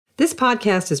This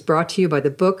podcast is brought to you by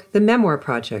the book The Memoir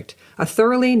Project, a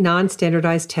thoroughly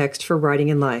non-standardized text for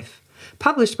writing and life,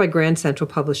 published by Grand Central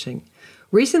Publishing.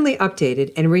 Recently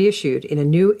updated and reissued in a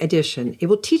new edition, it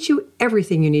will teach you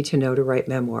everything you need to know to write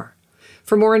memoir.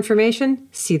 For more information,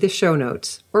 see the show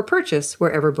notes or purchase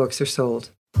wherever books are sold.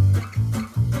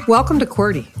 Welcome to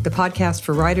QWERTY, the podcast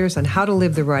for writers on how to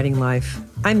live the writing life.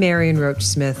 I'm Marion Roach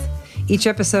Smith. Each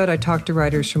episode, I talk to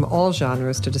writers from all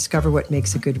genres to discover what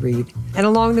makes a good read. And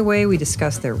along the way, we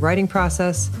discuss their writing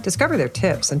process, discover their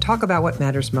tips, and talk about what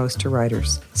matters most to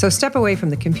writers. So step away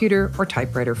from the computer or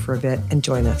typewriter for a bit and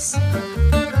join us.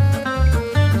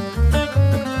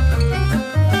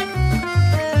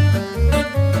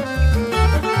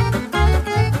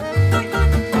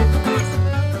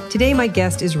 Today, my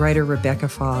guest is writer Rebecca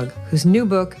Fogg, whose new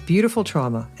book, Beautiful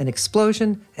Trauma, An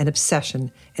Explosion, an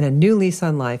Obsession, and a New Lease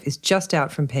on Life is just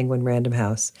out from Penguin Random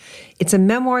House. It's a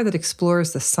memoir that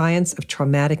explores the science of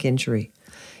traumatic injury.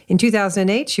 In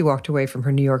 2008, she walked away from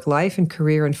her New York life and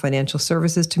career in financial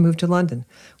services to move to London,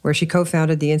 where she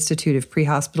co-founded the Institute of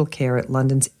Pre-Hospital Care at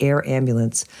London's Air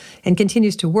Ambulance and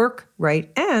continues to work,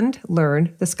 write, and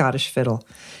learn the Scottish fiddle.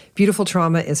 Beautiful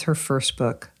Trauma is her first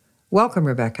book. Welcome,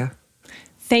 Rebecca.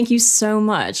 Thank you so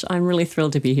much. I'm really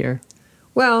thrilled to be here.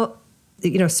 Well,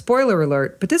 spoiler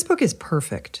alert, but this book is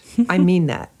perfect. I mean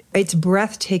that. It's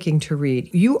breathtaking to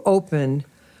read. You open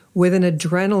with an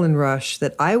adrenaline rush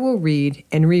that I will read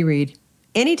and reread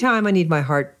anytime I need my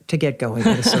heart to get going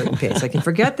at a certain pace. I can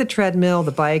forget the treadmill,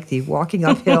 the bike, the walking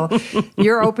uphill.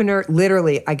 Your opener,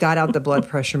 literally, I got out the blood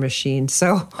pressure machine.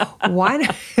 So why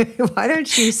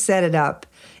don't you set it up?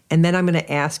 And then I'm going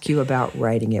to ask you about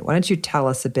writing it. Why don't you tell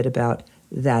us a bit about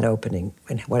that opening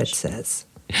and what it says?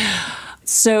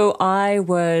 So I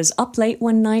was up late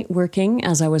one night working,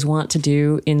 as I was wont to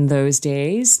do in those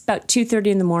days. About 2:30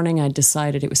 in the morning, I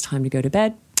decided it was time to go to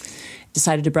bed.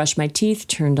 Decided to brush my teeth,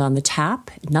 turned on the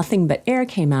tap. Nothing but air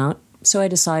came out. So I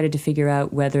decided to figure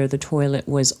out whether the toilet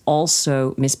was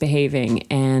also misbehaving.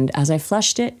 And as I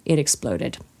flushed it, it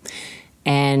exploded.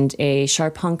 And a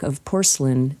sharp hunk of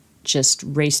porcelain just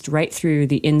raced right through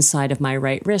the inside of my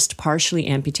right wrist, partially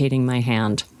amputating my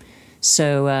hand.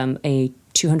 So a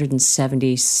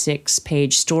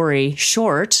 276-page story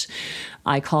short,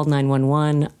 I called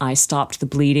 911, I stopped the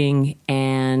bleeding,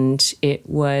 and it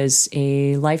was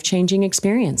a life-changing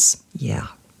experience. Yeah.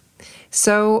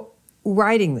 So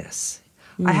writing this,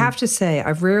 I have to say,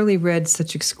 I've rarely read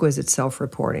such exquisite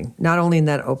self-reporting, not only in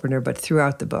that opener, but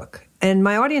throughout the book. And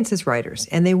my audience is writers,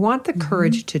 and they want the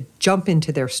courage to jump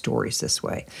into their stories this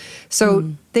way.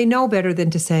 So they know better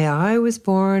than to say, I was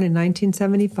born in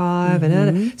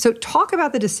 1975. So talk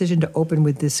about the decision to open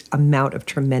with this amount of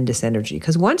tremendous energy.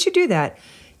 Because once you do that,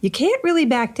 you can't really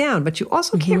back down, but you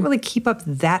also can't really keep up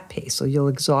that pace, so you'll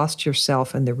exhaust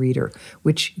yourself and the reader,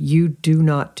 which you do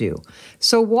not do.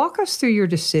 So walk us through your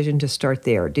decision to start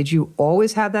there. Did you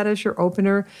always have that as your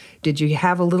opener? Did you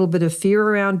have a little bit of fear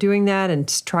around doing that and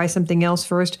try something else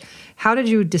first? How did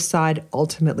you decide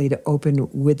ultimately to open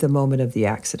with the moment of the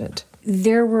accident?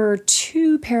 There were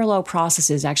two parallel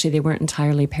processes. Actually, they weren't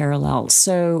entirely parallel.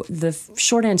 So the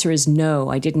short answer is no,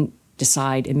 I didn't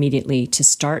decide immediately to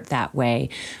start that way.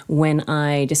 When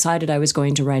I decided I was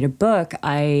going to write a book,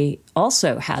 I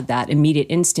also had that immediate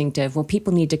instinct of, well,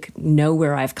 people need to know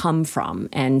where I've come from.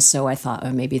 And so I thought,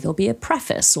 oh, maybe there'll be a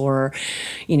preface, or,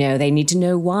 they need to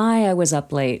know why I was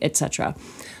up late, etc.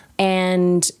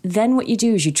 And then what you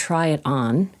do is you try it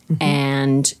on.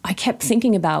 And I kept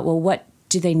thinking about, well, what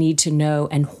do they need to know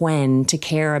and when to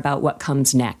care about what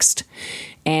comes next?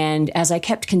 And as I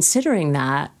kept considering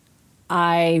that,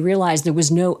 I realized there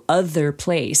was no other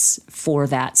place for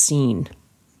that scene.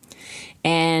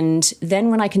 And then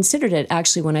when I considered it,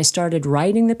 actually, when I started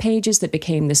writing the pages that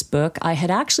became this book, I had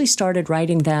actually started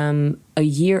writing them a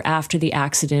year after the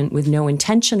accident with no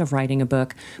intention of writing a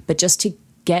book, but just to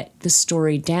get the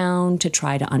story down, to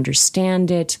try to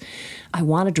understand it. I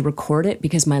wanted to record it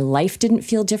because my life didn't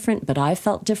feel different, but I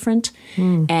felt different.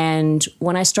 And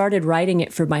when I started writing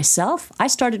it for myself, I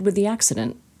started with the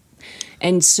accident.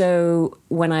 And so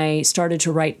when I started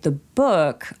to write the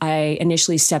book, I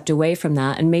initially stepped away from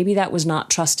that. And maybe that was not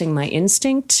trusting my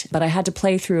instinct, but I had to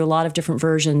play through a lot of different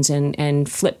versions and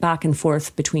flip back and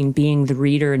forth between being the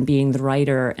reader and being the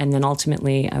writer. And then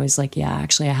ultimately I was like, yeah,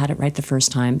 actually, I had it right the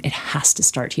first time. It has to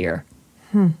start here.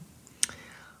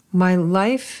 My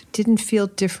life didn't feel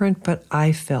different, but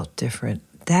I felt different.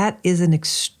 That is an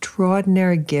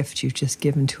extraordinary gift you've just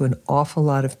given to an awful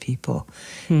lot of people.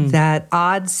 That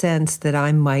odd sense that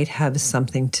I might have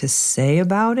something to say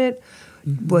about it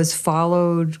was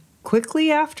followed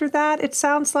quickly after that, it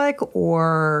sounds like?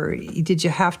 Or did you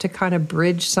have to kind of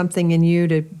bridge something in you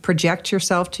to project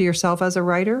yourself to yourself as a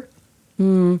writer?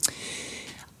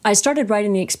 I started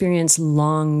writing the experience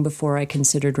long before I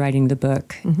considered writing the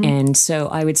book. Mm-hmm. And so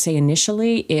I would say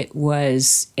initially it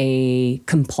was a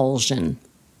compulsion.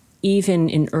 Even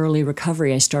in early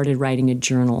recovery, I started writing a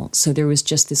journal. So there was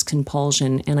just this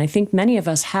compulsion. And I think many of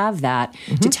us have that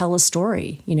to tell a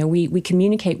story. You know, we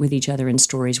communicate with each other in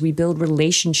stories. We build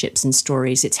relationships in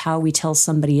stories. It's how we tell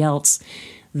somebody else,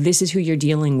 this is who you're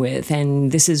dealing with,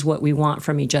 and this is what we want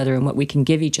from each other and what we can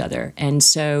give each other. And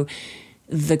so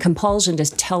the compulsion to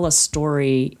tell a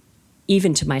story,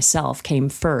 even to myself, came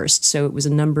first. So it was a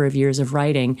number of years of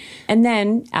writing. And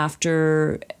then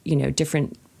after,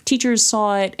 different teachers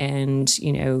saw it and,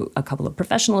 a couple of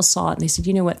professionals saw it, and they said,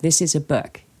 you know what, this is a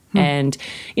book. And,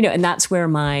 and that's where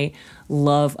my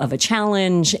love of a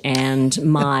challenge and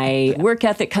my work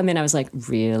ethic come in. I was like,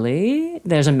 really?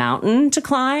 There's a mountain to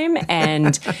climb?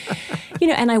 And,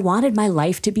 and I wanted my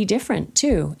life to be different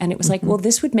too. And it was like, well,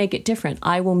 this would make it different.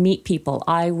 I will meet people.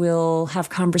 I will have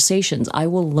conversations. I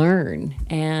will learn.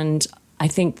 And I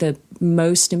think the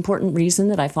most important reason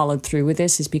that I followed through with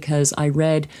this is because I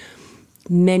read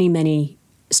many, many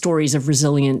stories of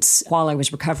resilience while I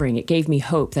was recovering. It gave me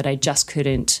hope that I just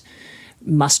couldn't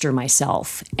muster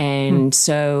myself. And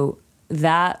so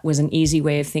that was an easy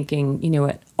way of thinking, you know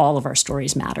what, all of our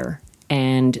stories matter.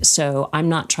 And so I'm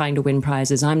not trying to win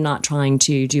prizes. I'm not trying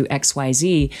to do X, Y,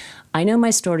 Z. I know my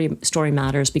story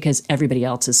matters because everybody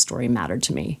else's story mattered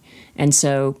to me. And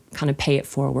so kind of pay it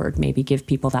forward, maybe give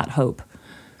people that hope.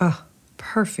 Oh,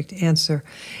 perfect answer.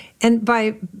 And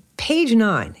by page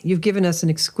 9, you've given us an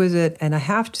exquisite, and I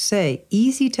have to say,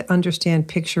 easy to understand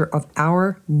picture of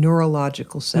our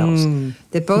neurological cells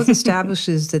that both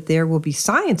establishes that there will be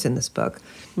science in this book,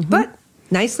 but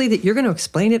nicely that you're going to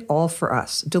explain it all for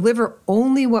us, deliver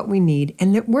only what we need,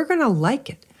 and that we're going to like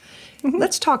it.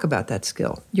 Let's talk about that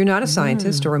skill. You're not a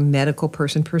scientist or a medical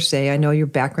person per se. I know your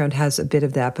background has a bit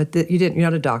of that, but you're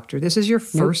not a doctor. This is your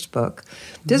first book.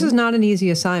 This is not an easy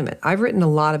assignment. I've written a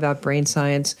lot about brain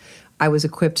science. I was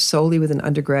equipped solely with an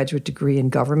undergraduate degree in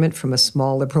government from a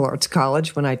small liberal arts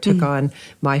college when I took on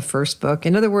my first book.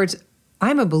 In other words,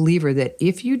 I'm a believer that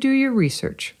if you do your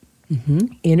research,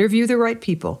 interview the right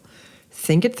people,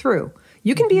 think it through,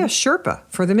 you can be a Sherpa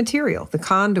for the material, the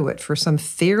conduit for some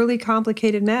fairly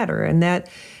complicated matter. And that,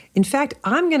 in fact,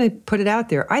 I'm going to put it out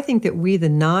there. I think that we, the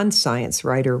non-science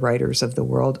writers of the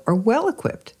world, are well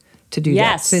equipped to do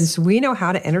that since we know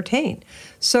how to entertain.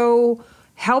 So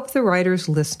help the writers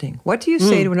listening. What do you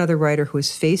say to another writer who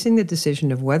is facing the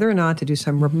decision of whether or not to do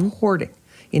some reporting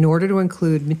in order to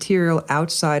include material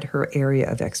outside her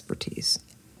area of expertise?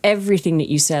 Everything that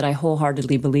you said, I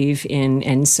wholeheartedly believe in,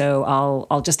 and so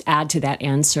I'll just add to that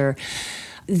answer.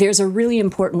 There's a really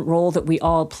important role that we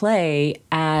all play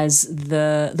as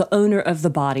the owner of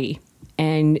the body.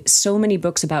 And so many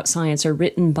books about science are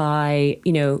written by,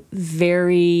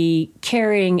 very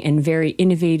caring and very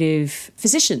innovative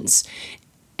physicians.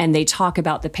 And they talk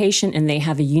about the patient and they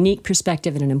have a unique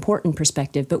perspective and an important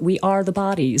perspective, but we are the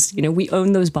bodies. We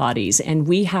own those bodies and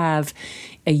we have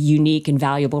a unique and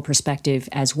valuable perspective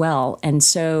as well. And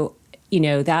so,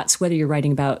 that's whether you're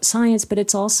writing about science, but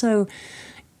it's also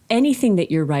anything that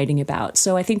you're writing about.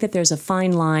 So I think that there's a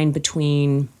fine line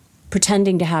between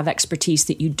pretending to have expertise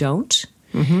that you don't.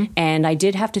 And I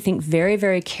did have to think very,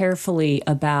 very carefully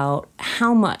about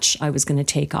how much I was going to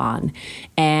take on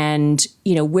and,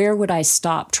 where would I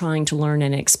stop trying to learn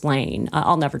and explain?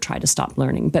 I'll never try to stop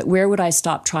learning, but where would I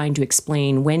stop trying to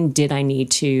explain? When did I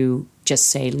need to just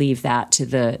say, leave that to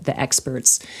the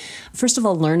experts? First of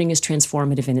all, learning is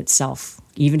transformative in itself,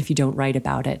 even if you don't write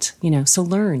about it, so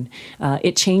learn.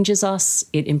 It changes us.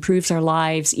 It improves our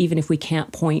lives, even if we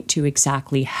can't point to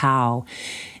exactly how.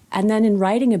 And then in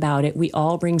writing about it, we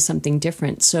all bring something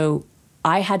different. So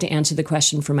I had to answer the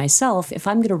question for myself, if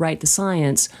I'm going to write the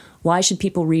science, why should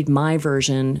people read my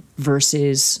version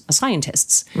versus a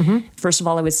scientist's? First of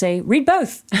all, I would say, read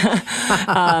both.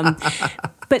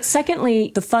 But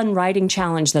secondly, the fun writing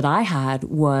challenge that I had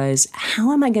was,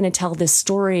 how am I going to tell this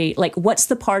story? Like, what's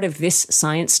the part of this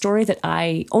science story that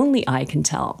only I can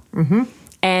tell?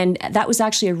 And that was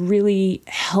actually a really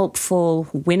helpful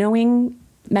winnowing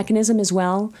mechanism as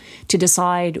well, to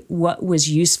decide what was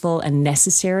useful and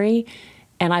necessary.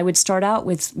 And I would start out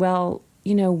with,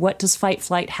 what does fight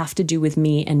flight have to do with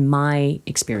me and my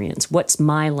experience? What's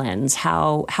my lens?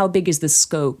 How big is the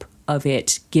scope of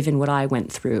it given what I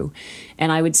went through?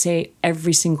 And I would say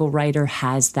every single writer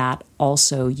has that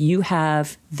also. You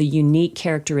have the unique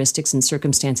characteristics and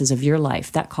circumstances of your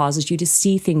life that causes you to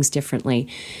see things differently.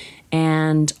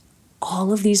 And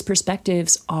all of these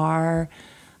perspectives are,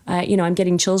 I'm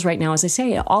getting chills right now as I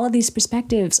say it. All of these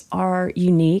perspectives are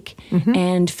unique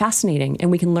and fascinating,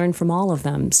 and we can learn from all of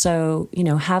them. So,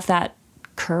 have that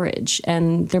courage.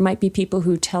 And there might be people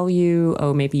who tell you,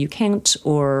 oh, maybe you can't,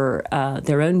 or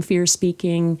their own fear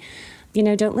speaking.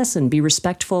 Don't listen. Be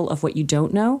respectful of what you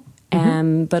don't know,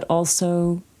 but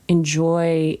also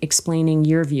enjoy explaining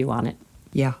your view on it.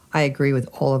 Yeah, I agree with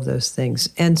all of those things.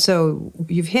 And so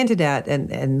you've hinted at,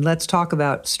 and let's talk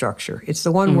about structure. It's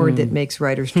the one word that makes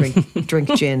writers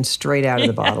drink gin straight out of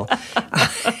the bottle.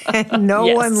 And no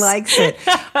one likes it.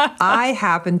 I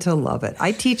happen to love it.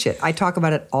 I teach it. I talk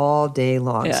about it all day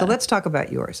long. Yeah. So let's talk about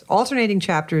yours. Alternating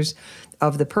chapters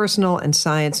of the personal and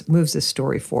science moves the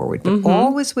story forward, but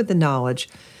always with the knowledge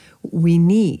we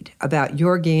need about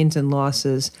your gains and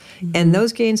losses. And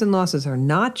those gains and losses are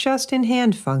not just in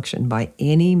hand function by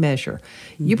any measure.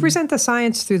 You present the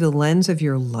science through the lens of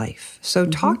your life. So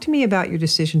talk to me about your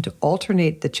decision to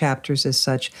alternate the chapters as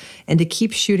such and to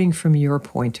keep shooting from your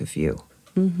point of view.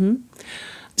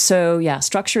 So, yeah,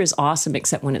 structure is awesome,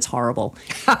 except when it's horrible.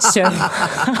 So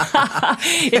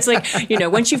it's like,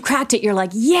 once you've cracked it, you're like,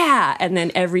 yeah. And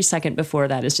then every second before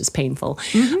that is just painful.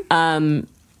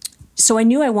 So I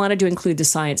knew I wanted to include the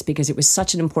science because it was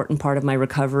such an important part of my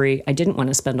recovery. I didn't want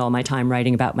to spend all my time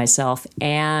writing about myself.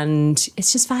 And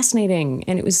it's just fascinating.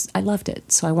 And I loved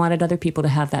it. So I wanted other people to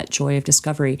have that joy of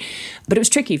discovery. But it was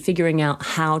tricky figuring out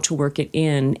how to work it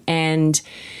in. And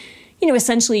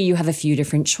essentially you have a few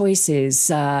different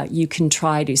choices. You can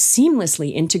try to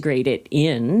seamlessly integrate it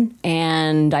in.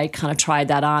 And I kind of tried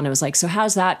that on. I was like, so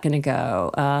how's that going to go?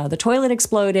 The toilet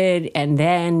exploded. And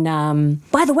then,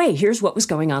 by the way, here's what was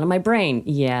going on in my brain.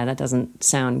 Yeah, that doesn't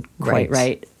sound quite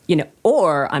right.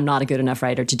 Or I'm not a good enough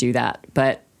writer to do that.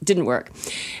 But it didn't work.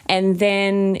 And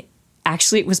then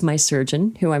actually it was my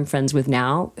surgeon, who I'm friends with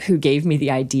now, who gave me the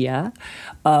idea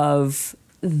of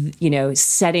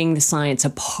setting the science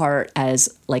apart as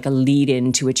like a lead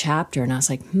into a chapter. And I was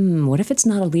like, what if it's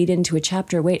not a lead into a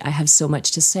chapter? Wait, I have so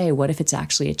much to say. What if it's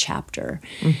actually a chapter?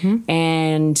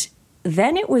 And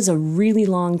then it was a really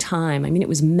long time. I mean, it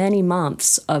was many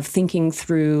months of thinking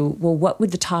through, well, what would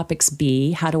the topics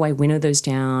be? How do I winnow those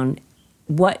down?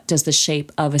 What does the shape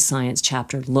of a science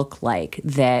chapter look like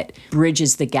that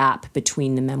bridges the gap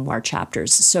between the memoir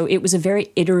chapters? So it was a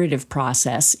very iterative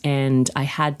process, and I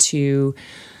had to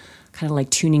kind of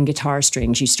like tuning guitar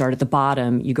strings. You start at the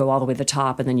bottom, you go all the way to the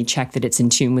top, and then you check that it's in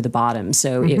tune with the bottom.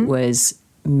 So it was,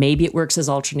 maybe it works as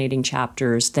alternating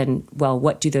chapters. Then, well,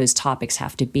 what do those topics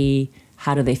have to be?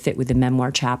 How do they fit with the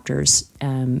memoir chapters?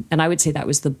 And I would say that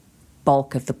was the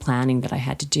bulk of the planning that I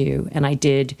had to do. And I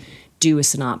did do a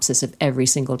synopsis of every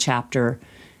single chapter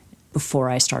before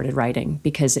I started writing,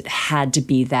 because it had to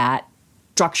be that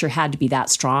structure had to be that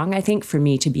strong, I think, for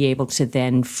me to be able to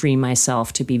then free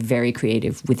myself to be very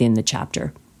creative within the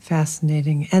chapter.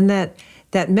 Fascinating. And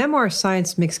that memoir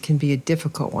science mix can be a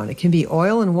difficult one. It can be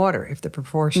oil and water if the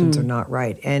proportions are not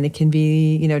right. And it can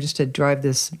be, just to drive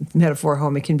this metaphor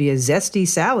home, it can be a zesty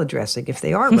salad dressing if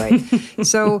they are right.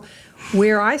 So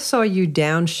where I saw you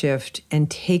downshift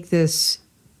and take this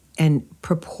and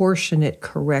proportion it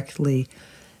correctly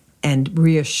and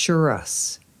reassure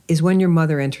us is when your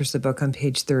mother enters the book on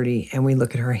page 30 and we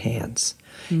look at her hands.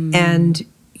 And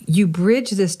you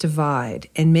bridge this divide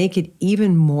and make it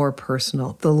even more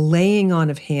personal. The laying on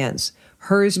of hands,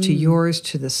 hers to yours,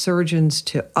 to the surgeons,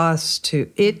 to us, to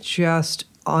it just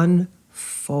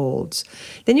unfolds.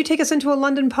 Then you take us into a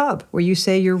London pub where you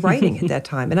say you're writing at that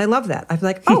time. And I love that. I'm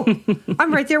like, oh,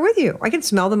 I'm right there with you. I can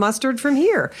smell the mustard from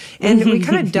here. And we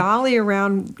kind of dolly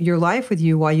around your life with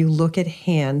you while you look at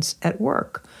hands at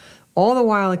work, all the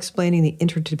while explaining the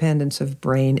interdependence of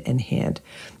brain and hand.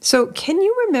 So can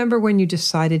you remember when you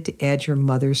decided to add your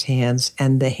mother's hands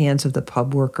and the hands of the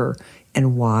pub worker,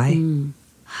 and why?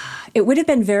 It would have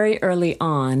been very early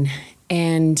on.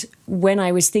 And when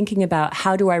I was thinking about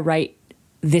how do I write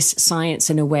this science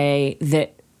in a way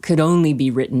that could only be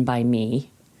written by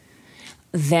me,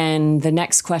 then the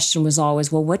next question was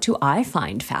always, well, what do I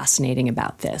find fascinating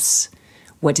about this?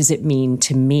 What does it mean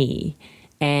to me?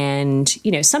 And,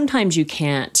 sometimes you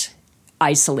can't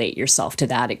isolate yourself to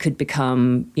that. It could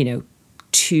become,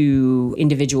 too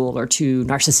individual or too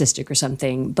narcissistic or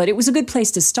something. But it was a good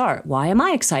place to start. Why am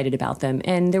I excited about them?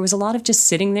 And there was a lot of just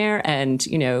sitting there and,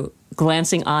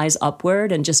 glancing eyes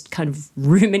upward and just kind of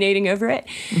ruminating over it.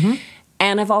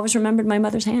 And I've always remembered my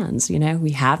mother's hands. You know, we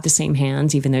have the same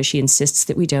hands, even though she insists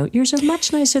that we don't. Yours are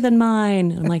much nicer than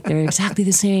mine. I'm like, they're exactly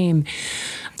the same.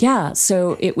 Yeah,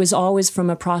 so it was always from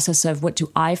a process of what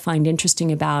do I find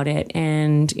interesting about it?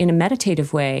 And in a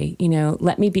meditative way, you know,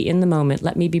 let me be in the moment.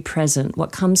 Let me be present.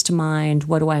 What comes to mind?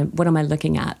 What am I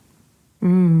looking at?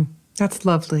 That's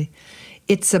lovely.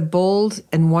 It's a bold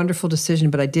and wonderful decision,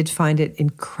 but I did find it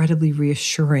incredibly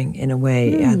reassuring in a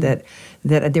way that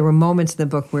there were moments in the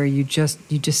book where you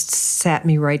just sat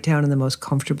me right down in the most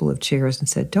comfortable of chairs and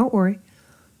said, "Don't worry,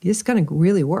 this is going to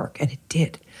really work," and it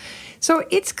did. So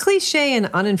it's cliche and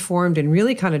uninformed and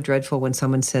really kind of dreadful when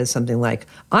someone says something like,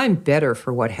 "I'm better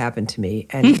for what happened to me,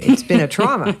 and it's been a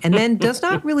trauma," and then does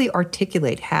not really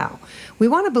articulate how. We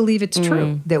want to believe it's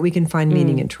true, that we can find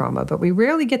meaning in trauma, but we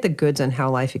rarely get the goods on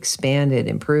how life expanded,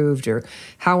 improved, or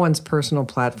how one's personal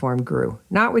platform grew.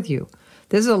 Not with you.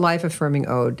 This is a life-affirming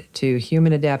ode to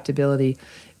human adaptability,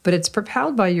 but it's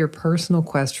propelled by your personal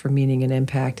quest for meaning and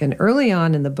impact. And early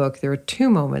on in the book, there are two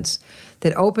moments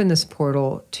that open this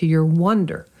portal to your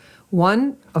wonder.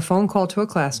 One, a phone call to a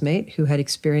classmate who had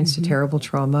experienced a terrible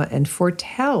trauma and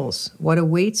foretells what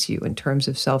awaits you in terms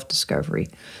of self-discovery.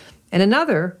 And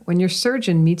another, when your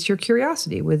surgeon meets your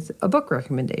curiosity with a book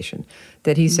recommendation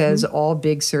that he says all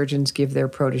big surgeons give their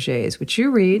protégés, which you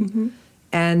read,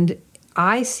 and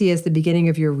I see as the beginning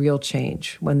of your real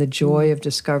change, when the joy of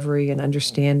discovery and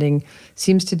understanding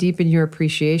seems to deepen your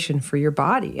appreciation for your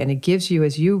body. And it gives you,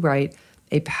 as you write,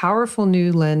 a powerful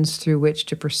new lens through which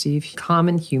to perceive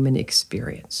common human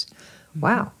experience.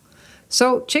 Wow.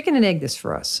 So chicken and egg this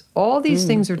for us. All these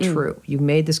things are true. You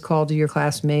made this call to your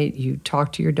classmate. You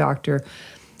talked to your doctor.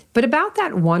 But about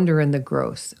that wonder and the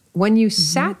growth, when you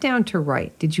sat down to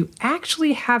write, did you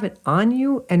actually have it on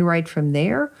you and write from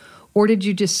there? Or did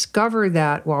you discover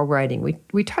that while writing?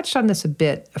 We touched on this a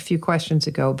bit a few questions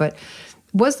ago, but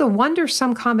was the wonder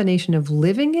some combination of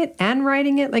living it and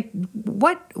writing it? Like,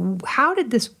 how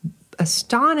did this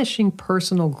astonishing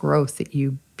personal growth that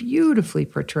you beautifully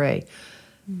portray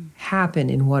happen?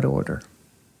 In what order?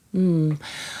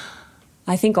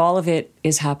 I think all of it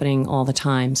is happening all the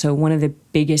time. So one of the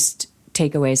biggest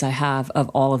takeaways I have of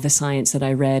all of the science that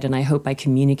I read, and I hope I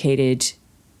communicated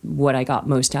what I got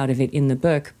most out of it in the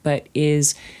book, but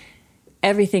is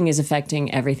everything is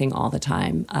affecting everything all the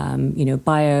time.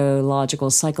 Biological,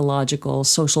 psychological,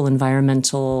 social,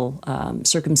 environmental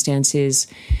circumstances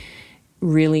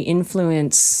really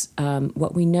influence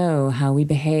what we know, how we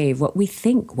behave, what we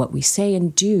think, what we say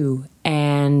and do.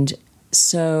 And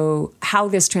so how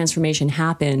this transformation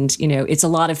happened, it's a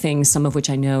lot of things, some of which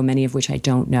I know, many of which I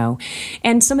don't know.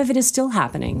 And some of it is still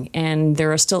happening. And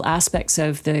there are still aspects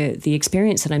of the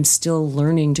experience that I'm still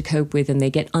learning to cope with, and they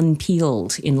get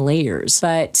unpeeled in layers.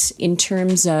 But in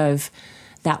terms of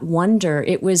that wonder,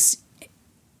 it was,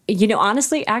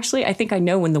 honestly, actually, I think I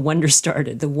know when the wonder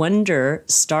started. The wonder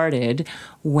started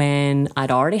when I'd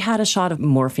already had a shot of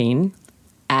morphine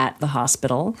at the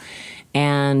hospital.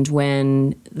 And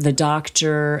when the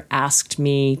doctor asked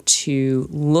me to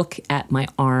look at my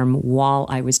arm while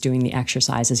I was doing the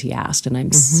exercises he asked, and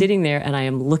I'm sitting there and I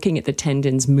am looking at the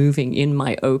tendons moving in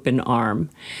my open arm.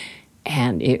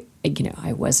 And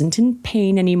I wasn't in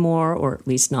pain anymore, or at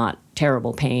least not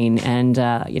terrible pain. And,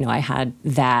 I had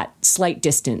that slight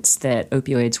distance that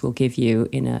opioids will give you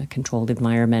in a controlled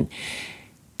environment.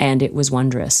 And it was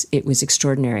wondrous. It was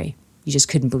extraordinary. You just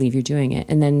couldn't believe you're doing it.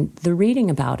 And then the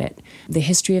reading about it, the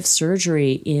history of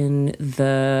surgery in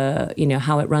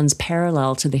how it runs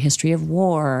parallel to the history of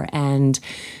war, and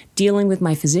dealing with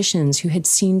my physicians who had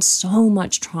seen so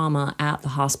much trauma at the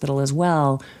hospital as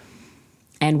well,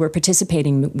 and were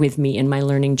participating with me in my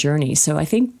learning journey. So I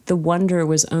think the wonder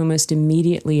was almost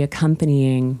immediately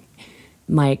accompanying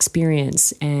my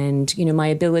experience, and my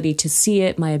ability to see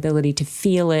it, my ability to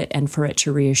feel it, and for it to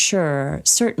reassure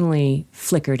certainly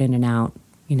flickered in and out.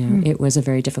 It was a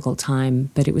very difficult time,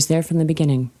 but it was there from the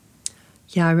beginning.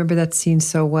 Yeah, I remember that scene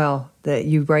so well, that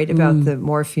you write about the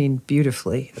morphine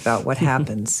beautifully, about what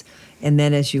happens. And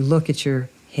then as you look at your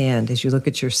hand, as you look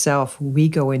at yourself, we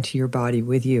go into your body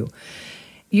with you.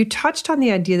 You touched on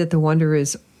the idea that the wonder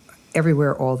is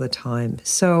everywhere all the time.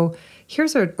 So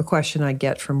here's a question I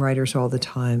get from writers all the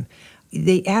time.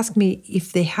 They ask me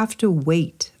if they have to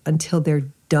wait until they're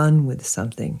done with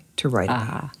something to write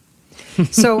about.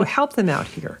 So help them out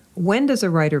here. When does a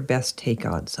writer best take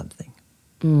on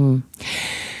something?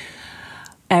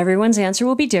 Everyone's answer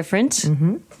will be different.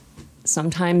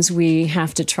 Sometimes we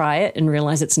have to try it and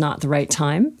realize it's not the right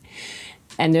time.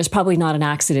 And there's probably not an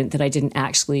accident that I didn't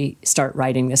actually start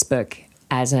writing this book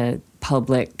as a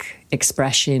public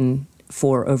expression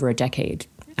for over a decade.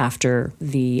 after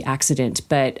the accident.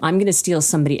 But I'm going to steal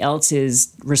somebody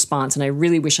else's response, and I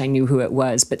really wish I knew who it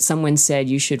was. But someone said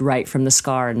you should write from the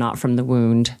scar and not from the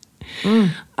wound.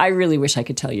 I really wish I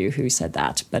could tell you who said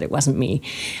that, but it wasn't me.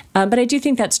 But I do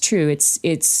think that's true. It's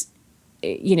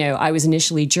I was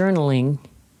initially journaling,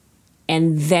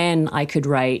 and then I could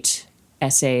write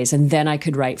essays, and then I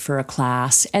could write for a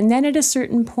class. And then at a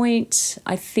certain point,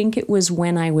 I think it was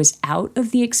when I was out of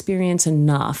the experience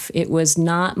enough, it was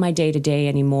not my day-to-day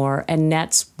anymore. And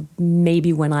that's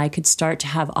maybe when I could start to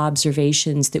have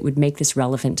observations that would make this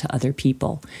relevant to other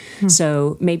people.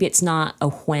 So maybe it's not a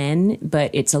when, but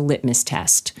it's a litmus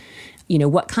test.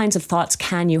 What kinds of thoughts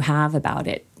can you have about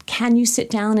it? Can you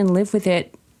sit down and live with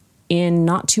it in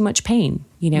not too much pain?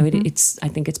 I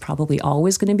think it's probably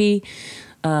always going to be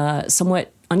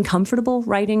somewhat uncomfortable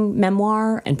writing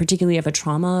memoir, and particularly of a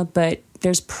trauma, but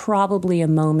there's probably a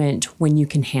moment when you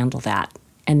can handle that.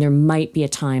 And there might be a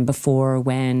time before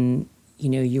when,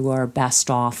 you are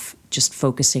best off just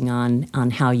focusing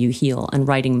on how you heal. And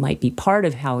writing might be part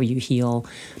of how you heal,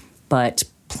 but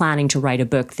planning to write a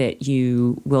book that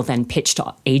you will then pitch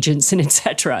to agents and et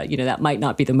cetera, that might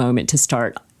not be the moment to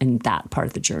start in that part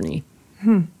of the journey.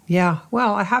 Yeah.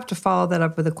 Well, I have to follow that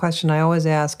up with a question I always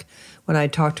ask when I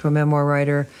talk to a memoir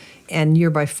writer, and you're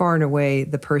by far and away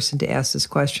the person to ask this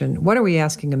question. What are we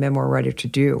asking a memoir writer to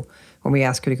do when we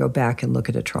ask her to go back and look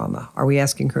at a trauma? Are we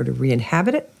asking her to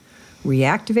re-inhabit it,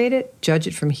 reactivate it, judge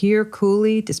it from here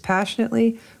coolly,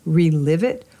 dispassionately, relive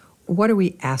it? What are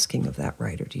we asking of that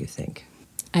writer, do you think?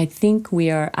 I think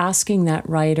we are asking that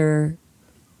writer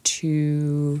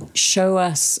to show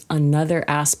us another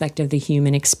aspect of the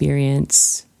human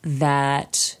experience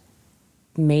that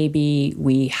maybe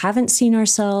we haven't seen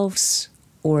ourselves,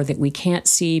 or that we can't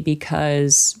see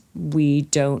because we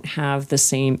don't have the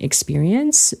same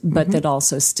experience, but that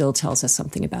also still tells us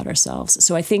something about ourselves.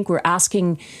 So I think we're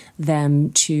asking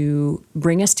them to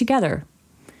bring us together,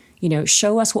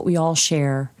 show us what we all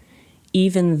share,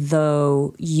 even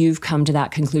though you've come to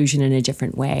that conclusion in a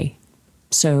different way.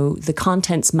 So the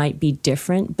contents might be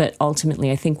different, but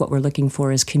ultimately I think what we're looking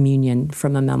for is communion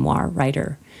from a memoir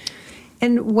writer.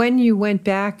 And when you went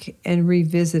back and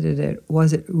revisited it,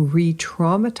 was it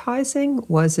re-traumatizing?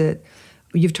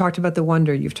 You've talked about the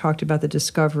wonder, you've talked about the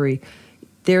discovery.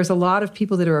 There's a lot of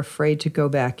people that are afraid to go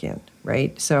back in,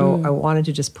 right? So I wanted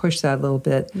to just push that a little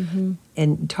bit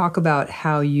and talk about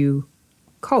how you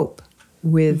cope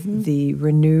with the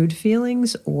renewed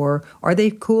feelings, or are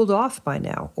they cooled off by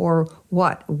now? Or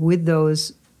what, with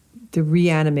the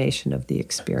reanimation of the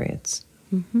experience?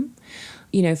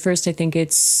 First, I think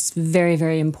it's very,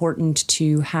 very important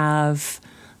to have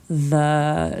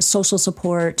the social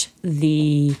support,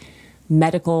 the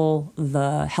medical,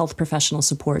 the health professional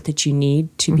support that you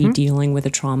need to be dealing with a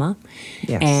trauma.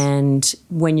 Yes. And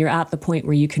when you're at the point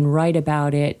where you can write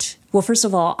about it, well, first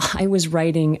of all, I was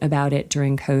writing about it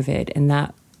during COVID, and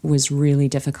that was really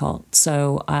difficult.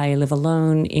 So I live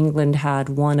alone. England had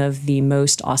one of the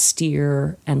most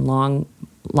austere and long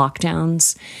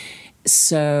lockdowns.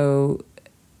 So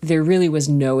there really was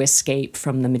no escape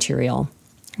from the material.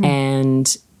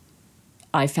 And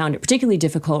I found it particularly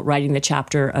difficult writing the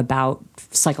chapter about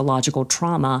psychological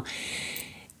trauma.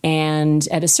 And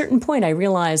at a certain point, I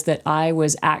realized that I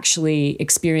was actually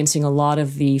experiencing a lot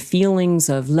of the feelings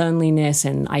of loneliness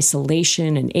and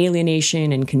isolation and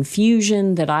alienation and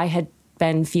confusion that I had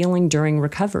been feeling during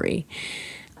recovery.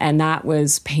 And that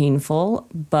was painful,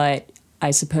 but I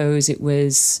suppose it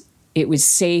was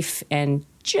safe and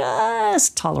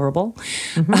just tolerable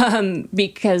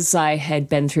because I had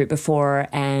been through it before,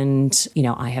 and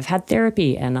I have had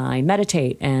therapy and I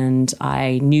meditate and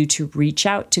I knew to reach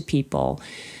out to people.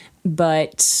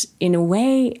 But in a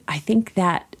way, I think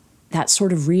that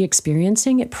sort of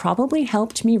re-experiencing it probably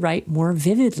helped me write more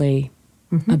vividly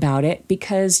about it,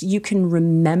 because you can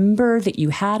remember that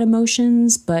you had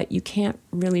emotions, but you can't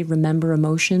really remember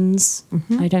emotions,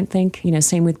 I don't think.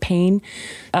 Same with pain.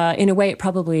 In a way, it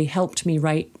probably helped me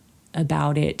write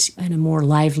about it in a more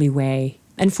lively way.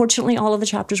 And fortunately, all of the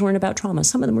chapters weren't about trauma.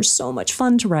 Some of them were so much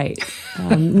fun to write.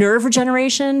 Nerve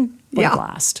regeneration, what a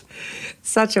blast.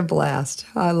 Such a blast.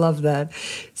 I love that.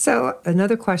 So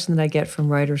another question that I get from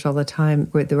writers all the time,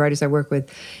 with the writers I work with,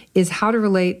 is how to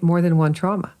relate more than one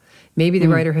trauma. Maybe the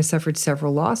writer has suffered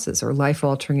several losses or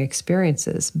life-altering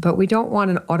experiences, but we don't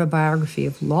want an autobiography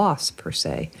of loss, per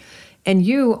se. And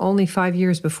you, only 5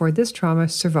 years before this trauma,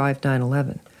 survived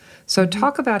 9/11. So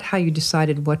talk about how you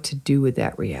decided what to do with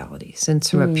that reality, since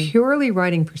from a purely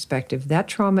writing perspective, that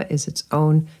trauma is its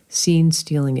own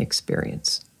scene-stealing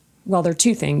experience. Well, there are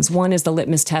two things. One is the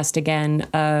litmus test, again,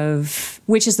 of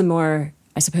which is the more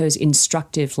I suppose,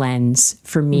 instructive lens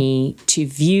for me to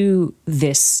view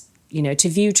this, to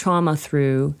view trauma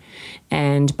through.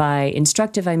 And by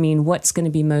instructive, I mean what's going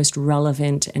to be most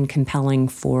relevant and compelling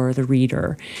for the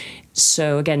reader.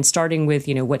 So again, starting with,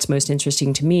 what's most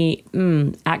interesting to me,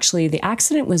 actually, the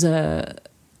accident was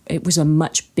a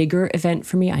much bigger event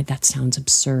for me. That sounds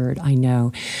absurd, I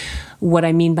know. What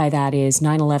I mean by that is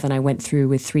 9/11 I went through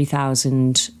with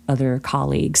 3,000 other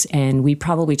colleagues, and we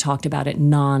probably talked about it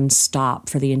nonstop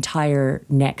for the entire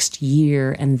next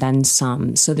year and then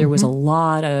some. So there was a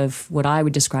lot of what I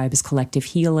would describe as collective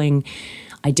healing.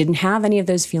 I didn't have any of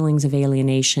those feelings of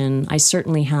alienation. I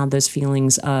certainly had those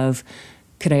feelings of,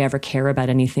 could I ever care about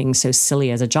anything so silly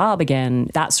as a job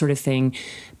again, that sort of thing.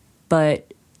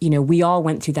 But we all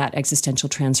went through that existential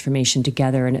transformation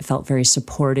together, and it felt very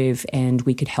supportive, and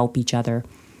we could help each other.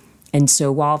 And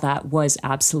so while that was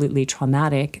absolutely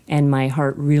traumatic, and my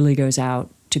heart really goes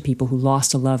out to people who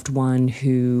lost a loved one,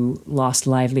 who lost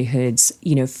livelihoods,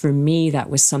 for me, that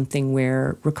was something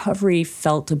where recovery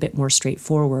felt a bit more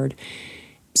straightforward.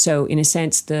 So in a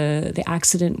sense, the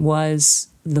accident was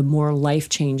the more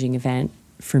life-changing event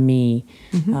for me,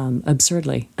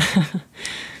 absurdly.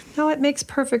 No, it makes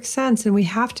perfect sense. And we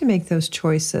have to make those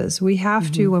choices. We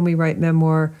have to, when we write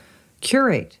memoir,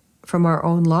 curate from our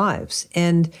own lives.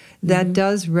 And that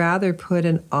does rather put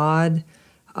an odd,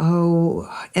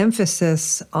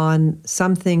 emphasis on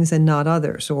some things and not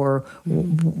others, or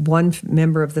one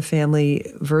member of the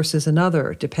family versus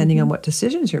another, depending on what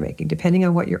decisions you're making, depending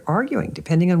on what you're arguing,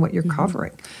 depending on what you're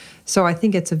covering. So I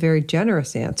think it's a very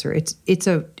generous answer. It's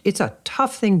a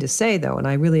tough thing to say, though, and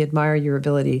I really admire your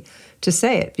ability to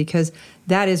say it, because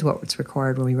that is what's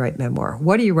required when we write memoir.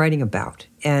 What are you writing about,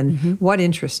 and what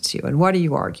interests you, and what are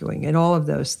you arguing, and all of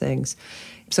those things.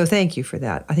 So thank you for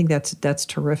that. I think that's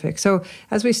terrific. So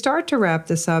as we start to wrap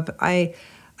this up, I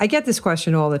get this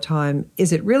question all the time.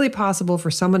 Is it really possible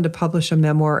for someone to publish a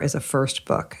memoir as a first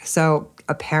book? So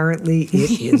apparently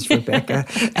it is, Rebecca.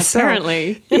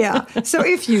 Apparently. So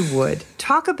if you would,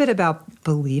 talk a bit about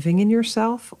believing in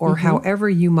yourself, or however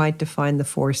you might define the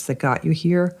force that got you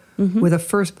here with a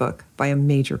first book by a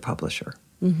major publisher.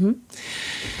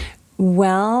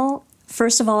 Well,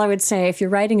 first of all, I would say if you're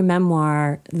writing a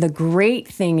memoir, the great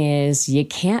thing is you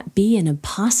can't be an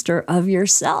imposter of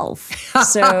yourself.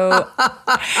 So,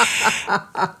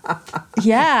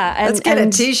 yeah. Let's get a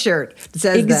T-shirt that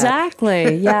says exactly,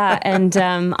 that. Yeah. And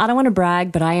I don't want to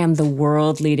brag, but I am the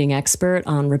world-leading expert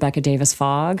on Rebecca Davis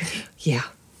Fogg. Yeah.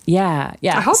 Yeah.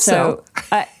 I hope so.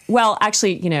 Well,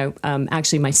 actually,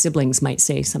 my siblings might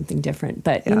say something different,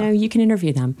 but, you can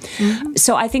interview them.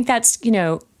 So I think that's,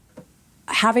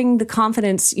 having the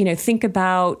confidence, think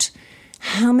about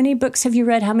how many books have you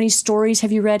read? How many stories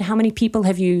have you read? How many people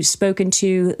have you spoken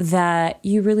to that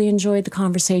you really enjoyed the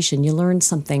conversation? You learned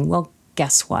something. Well,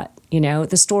 guess what?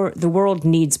 The world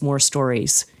needs more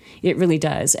stories. It really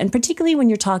does. And particularly when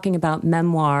you're talking about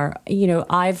memoir,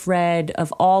 I've read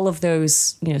of all of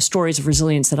those, stories of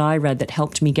resilience that I read that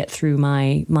helped me get through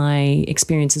my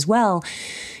experience as well.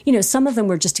 Some of them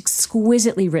were just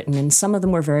exquisitely written, and some of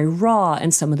them were very raw,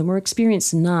 and some of them were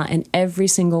experienced and not. And every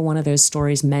single one of those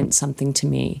stories meant something to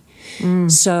me.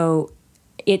 So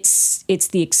it's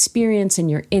the experience and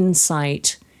your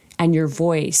insight and your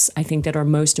voice, I think, that are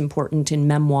most important in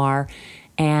memoir.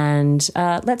 And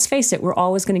let's face it, we're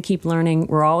always going to keep learning.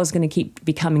 We're always going to keep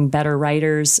becoming better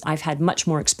writers. I've had much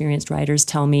more experienced writers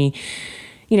tell me,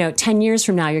 10 years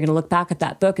from now, you're going to look back at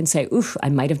that book and say, oof, I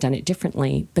might have done it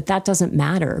differently. But that doesn't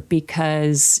matter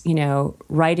because,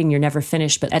 writing, you're never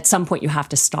finished. But at some point, you have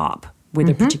to stop with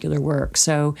a particular work.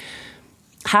 So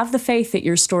have the faith that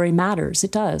your story matters.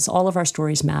 It does. All of our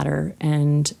stories matter.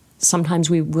 And sometimes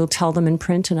we will tell them in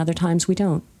print and other times we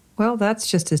don't. Well, that's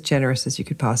just as generous as you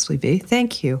could possibly be.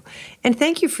 Thank you. And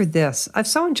thank you for this. I've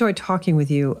so enjoyed talking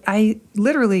with you. I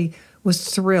literally was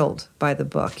thrilled by the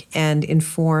book and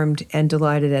informed and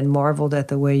delighted and marveled at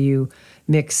the way you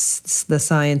mix the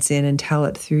science in and tell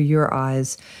it through your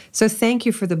eyes. So thank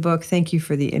you for the book. Thank you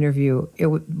for the interview.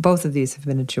 Both of these have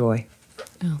been a joy.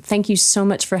 Oh, thank you so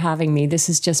much for having me. This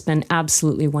has just been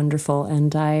absolutely wonderful.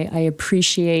 And I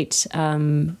appreciate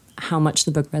how much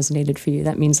the book resonated for you.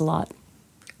 That means a lot.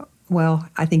 Well,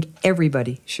 I think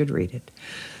everybody should read it.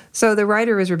 So the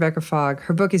writer is Rebecca Fogg.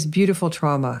 Her book is Beautiful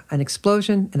Trauma, an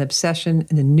explosion, an obsession,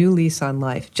 and a new lease on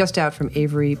life, just out from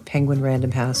Avery Penguin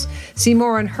Random House. See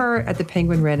more on her at the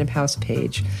Penguin Random House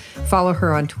page. Follow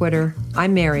her on Twitter.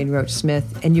 I'm Marion Roach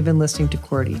Smith, and you've been listening to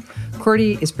QWERTY.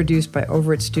 QWERTY is produced by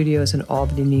Over It Studios in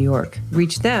Albany, New York.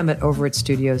 Reach them at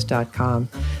overitstudios.com.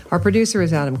 Our producer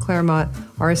is Adam Claremont.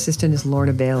 Our assistant is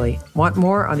Lorna Bailey. Want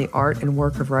more on the art and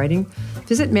work of writing?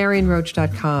 Visit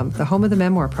marionroach.com, the home of the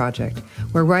Memoir Project,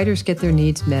 where writers get their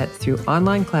needs met through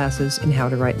online classes in how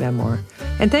to write memoir.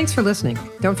 And thanks for listening.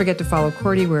 Don't forget to follow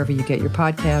QWERTY wherever you get your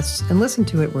podcasts and listen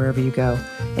to it wherever you go.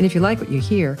 And if you like what you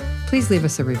hear, please leave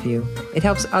us a review. It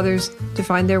helps others to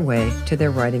find their way to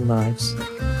their writing lives.